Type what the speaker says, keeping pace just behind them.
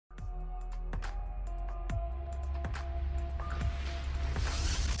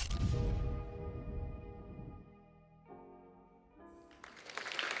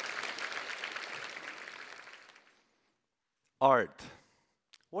Art.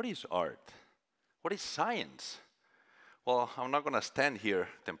 What is art? What is science? Well, I'm not going to stand here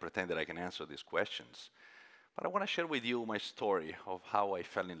and pretend that I can answer these questions, but I want to share with you my story of how I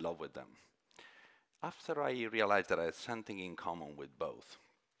fell in love with them. After I realized that I had something in common with both.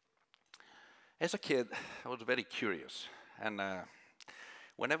 As a kid, I was very curious, and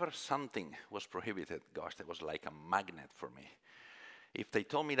whenever something was prohibited, gosh, that was like a magnet for me. If they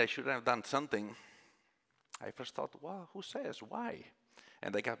told me that I shouldn't have done something, I first thought, well, who says? Why?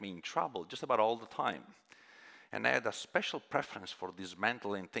 And they got me in trouble just about all the time. And I had a special preference for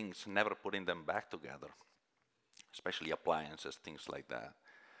dismantling things, never putting them back together, especially appliances, things like that.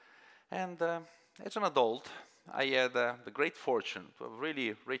 And as an adult, I had the great fortune of a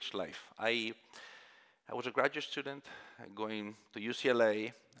really rich life. I was a graduate student going to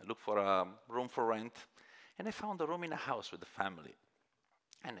UCLA. I looked for a room for rent, and I found a room in a house with a family.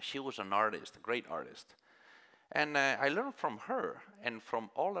 And she was an artist, a great artist. And I learned from her and from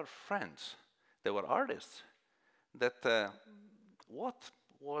all her friends that were artists that what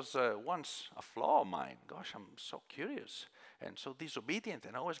was once a flaw of mine, gosh, I'm so curious and so disobedient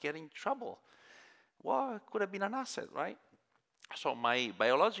and always getting in trouble. Well, it could have been an asset, right? So my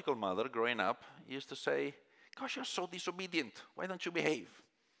biological mother, growing up, used to say, gosh, you're so disobedient. Why don't you behave?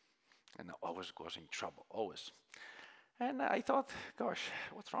 And I always was in trouble, always. And I thought, gosh,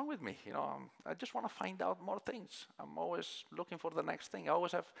 what's wrong with me? You know, I just want to find out more things. I'm always looking for the next thing. I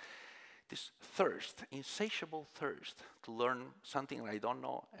always have this thirst, insatiable thirst to learn something I don't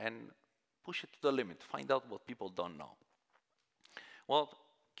know and push it to the limit, find out what people don't know. Well,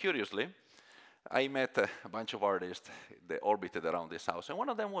 curiously, I met a bunch of artists that orbited around this house, and one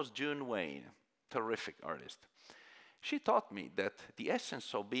of them was June Wayne, terrific artist. She taught me that the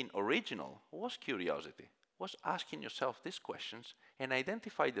essence of being original was curiosity, was asking yourself these questions and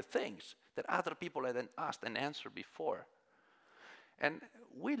identify the things that other people hadn't asked and answered before. And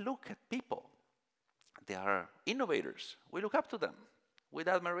we look at people. They are innovators. We look up to them with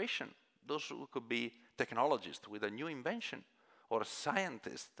admiration. Those who could be technologists with a new invention, or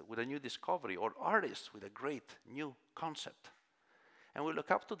scientists with a new discovery, or artists with a great new concept. And we look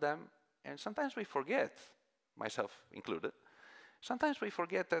up to them, and sometimes we forget, myself included, sometimes we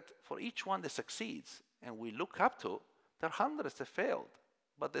forget that for each one that succeeds and we look up to, there are hundreds that failed,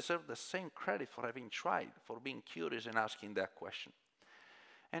 but deserve the same credit for having tried, for being curious and asking that question.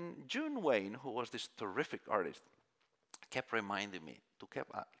 And June Wayne, who was this terrific artist, kept reminding me to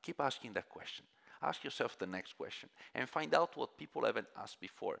keep asking that question. Ask yourself the next question and find out what people haven't asked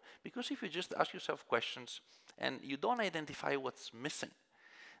before. Because if you just ask yourself questions and you don't identify what's missing,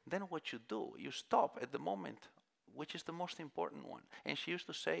 then what you do, you stop at the moment which is the most important one. And she used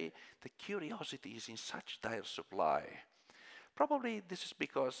to say, the curiosity is in such dire supply. Probably this is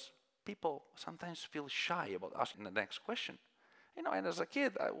because people sometimes feel shy about asking the next question. You know, and as a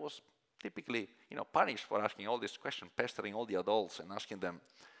kid, I was typically, punished for asking all these questions, pestering all the adults and asking them,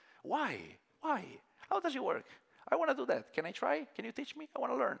 why? Why? How does it work? I want to do that. Can I try? Can you teach me? I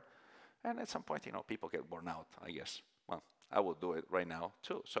want to learn. And at some point, people get worn out, I guess. Well, I would do it right now,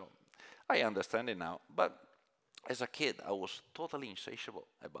 too. So I understand it now. But as a kid, I was totally insatiable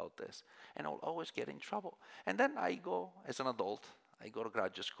about this, and I'll always get in trouble. And then I go, as an adult, I go to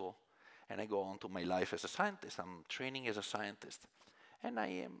graduate school, and I go on to my life as a scientist. I'm training as a scientist. And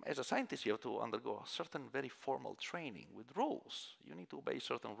as a scientist, you have to undergo a certain very formal training with rules. You need to obey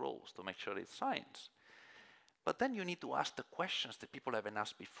certain rules to make sure it's science. But then you need to ask the questions that people haven't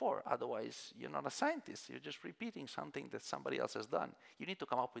asked before. Otherwise, you're not a scientist. You're just repeating something that somebody else has done. You need to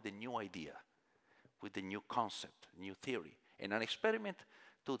come up with a new idea, with a new concept, new theory, and an experiment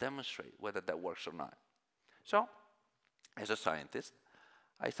to demonstrate whether that works or not. So, as a scientist,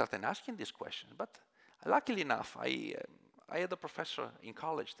 I started asking these questions. But luckily enough, I had a professor in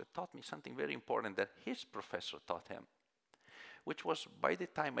college that taught me something very important that his professor taught him, which was by the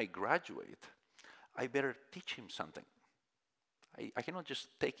time I graduate, I better teach him something. I cannot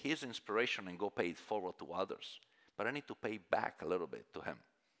just take his inspiration and go pay it forward to others, but I need to pay back a little bit to him.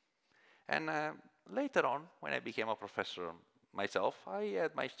 And later on, when I became a professor myself, I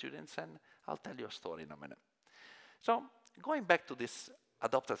had my students, and I'll tell you a story in a minute. So going back to this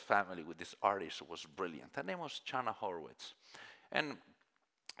adopted family with this artist who was brilliant. Her name was Chana Horowitz. And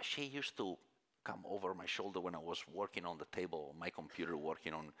she used to come over my shoulder when I was working on the table on my computer,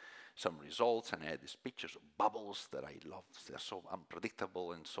 working on some results, and I had these pictures of bubbles that I loved. They're so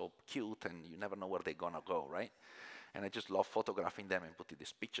unpredictable and so cute, and you never know where they're gonna go, right? And I just love photographing them and putting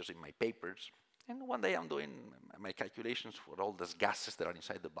these pictures in my papers. And one day I'm doing my calculations for all those gases that are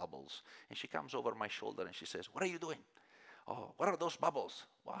inside the bubbles, and she comes over my shoulder and she says, "What are you doing?" "Oh, what are those bubbles?"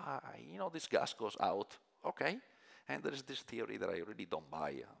 "Why, this gas goes out." "Okay." And there is this theory that I really don't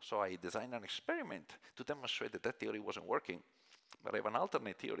buy. So I designed an experiment to demonstrate that that theory wasn't working. But I have an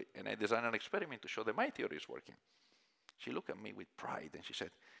alternate theory, and I designed an experiment to show that my theory is working. She looked at me with pride, and she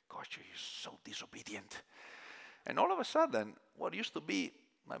said, gosh, you're so disobedient. And all of a sudden, what used to be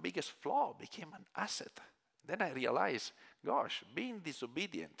my biggest flaw became an asset. Then I realized, gosh, being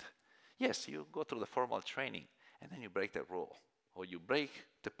disobedient, yes, you go through the formal training, and then you break that rule, or you break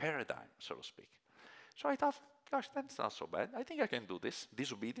the paradigm, so to speak. So I thought, gosh, that's not so bad. I think I can do this.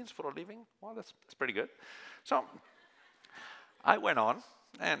 Disobedience for a living? Well, that's pretty good. So I went on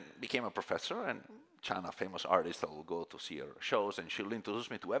and became a professor, and Chana, a famous artist, I will go to see her shows, and she'll introduce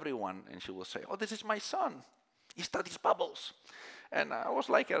me to everyone, and she will say, oh, this is my son. He studies bubbles. And I was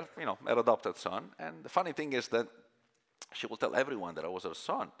like her, her adopted son. And the funny thing is that she will tell everyone that I was her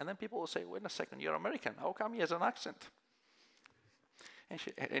son. And then people will say, wait a second, you're American. How come he has an accent?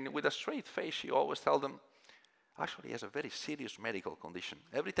 And with a straight face, she always tells them, actually, he has a very serious medical condition.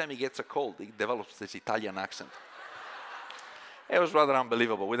 Every time he gets a cold, he develops this Italian accent. It was rather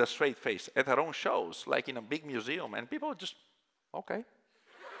unbelievable, with a straight face, at her own shows, like in a big museum, and people just, okay.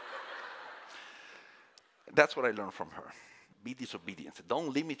 That's what I learned from her. Be disobedient.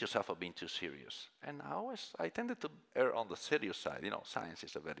 Don't limit yourself of being too serious. And I tended to err on the serious side. Science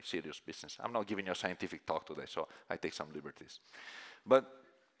is a very serious business. I'm not giving you a scientific talk today, so I take some liberties. But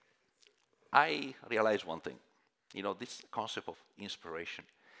I realized one thing. This concept of inspiration,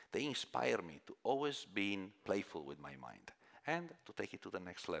 they inspire me to always being playful with my mind and to take it to the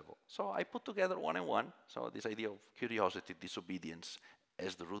next level. So I put together one and one. So this idea of curiosity, disobedience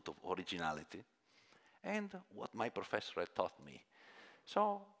as the root of originality, and what my professor had taught me.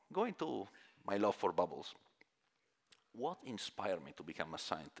 So going to my love for bubbles, what inspired me to become a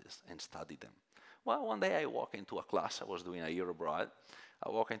scientist and study them? Well, one day I walked into a class. I was doing a year abroad. I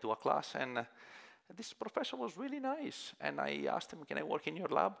walked into a class, and this professor was really nice. And I asked him, can I work in your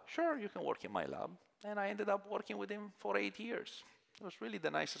lab? Sure, you can work in my lab. And I ended up working with him for 8 years. He was really the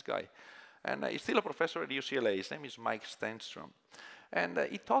nicest guy. And he's still a professor at UCLA. His name is Mike Stenstrom. And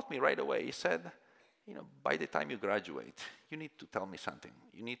he taught me right away. He said, by the time you graduate, you need to tell me something.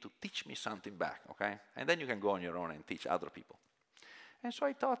 You need to teach me something back, okay? And then you can go on your own and teach other people. And so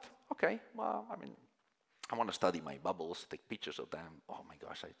I thought, okay, well, I want to study my bubbles, take pictures of them. Oh my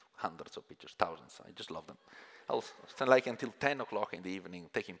gosh, I took hundreds of pictures, thousands. I just love them. I'll stand like until 10 o'clock in the evening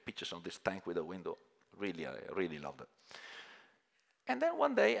taking pictures of this tank with a window. Really, I really loved it. And then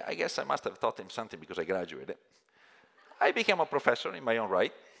one day, I guess I must have taught him something because I graduated. I became a professor in my own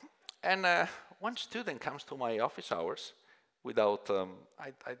right. And one student comes to my office hours without,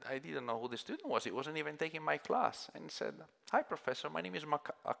 I didn't know who the student was. He wasn't even taking my class. And said, hi, professor, my name is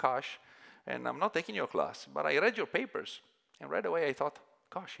Akash, and I'm not taking your class, but I read your papers. And right away I thought,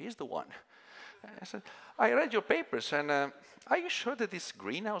 gosh, he's the one. And I said, I read your papers, and are you sure that these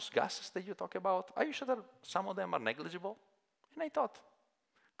greenhouse gases that you talk about, are you sure that some of them are negligible? And I thought,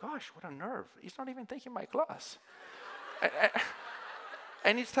 gosh, what a nerve. He's not even taking my class.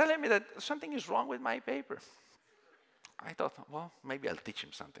 And he's telling me that something is wrong with my paper. I thought, well, maybe I'll teach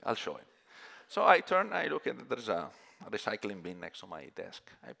him something. I'll show him. So I turn, I look, and there's a recycling bin next to my desk.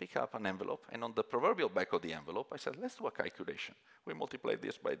 I pick up an envelope, and on the proverbial back of the envelope, I said, let's do a calculation. We multiply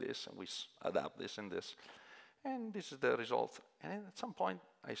this by this, and we adapt this and this. And this is the result. And at some point,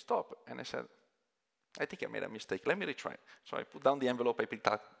 I stopped, and I said, I think I made a mistake. Let me retry. So I put down the envelope. I picked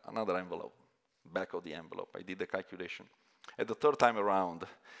up another envelope, back of the envelope. I did the calculation. At the third time around,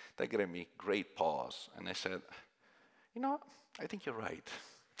 that gave me great pause. And I said, I think you're right.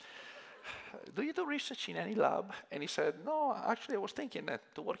 Do you do research in any lab? And he said, no, actually, I was thinking that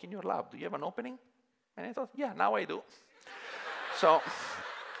to work in your lab. Do you have an opening? And I thought, yeah, now I do. So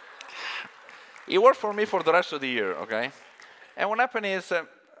he worked for me for the rest of the year, okay? And what happened is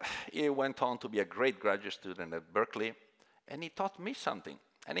he went on to be a great graduate student at Berkeley, and he taught me something.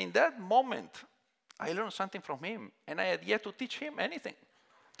 And in that moment, I learned something from him, and I had yet to teach him anything.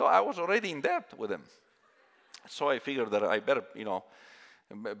 So I was already in debt with him. So I figured that I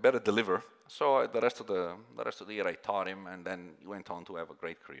better deliver. So the rest of the year I taught him, and then he went on to have a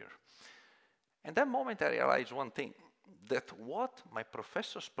great career. And that moment I realized one thing, that what my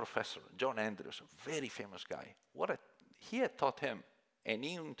professor's professor, John Andrews, a very famous guy, he had taught him, and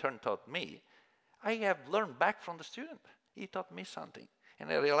he in turn taught me, I have learned back from the student. He taught me something.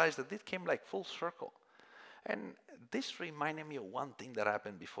 And I realized that it came like full circle. And this reminded me of one thing that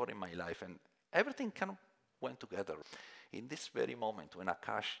happened before in my life, and everything kind of went together. In this very moment, when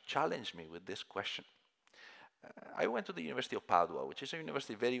Akash challenged me with this question, I went to the University of Padua, which is a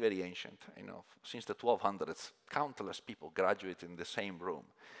university very, very ancient. You know, since the 1200s, countless people graduated in the same room.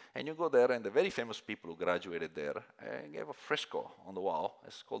 And you go there, and the very famous people who graduated there gave a fresco on the wall.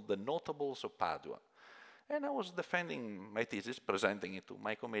 It's called The Notables of Padua. And I was defending my thesis, presenting it to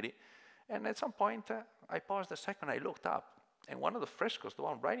my committee. And at some point, I paused a second, I looked up, and one of the frescoes, the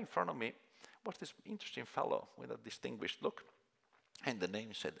one right in front of me, was this interesting fellow with a distinguished look. And the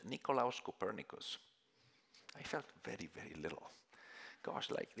name said Nicolaus Copernicus. I felt very, very little.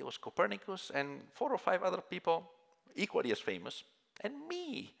 Gosh, like there was Copernicus and 4 or 5 other people equally as famous, and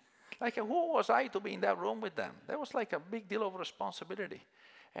me. Like, who was I to be in that room with them? That was like a big deal of responsibility.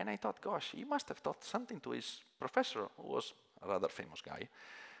 And I thought, gosh, he must have taught something to his professor, who was a rather famous guy.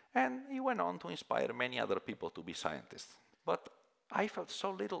 And he went on to inspire many other people to be scientists. But I felt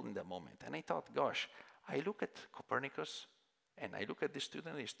so little in that moment. And I thought, gosh, I look at Copernicus, and I look at this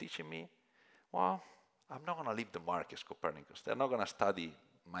student who's teaching me, well, I'm not going to leave the mark as Copernicus. They're not going to study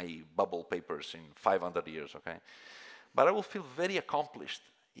my bubble papers in 500 years, okay? But I will feel very accomplished,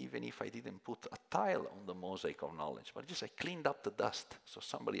 even if I didn't put a tile on the mosaic of knowledge, but just I cleaned up the dust so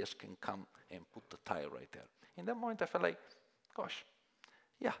somebody else can come and put the tile right there. In that moment, I felt like, gosh,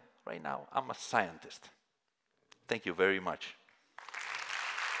 yeah, right now, I'm a scientist. Thank you very much.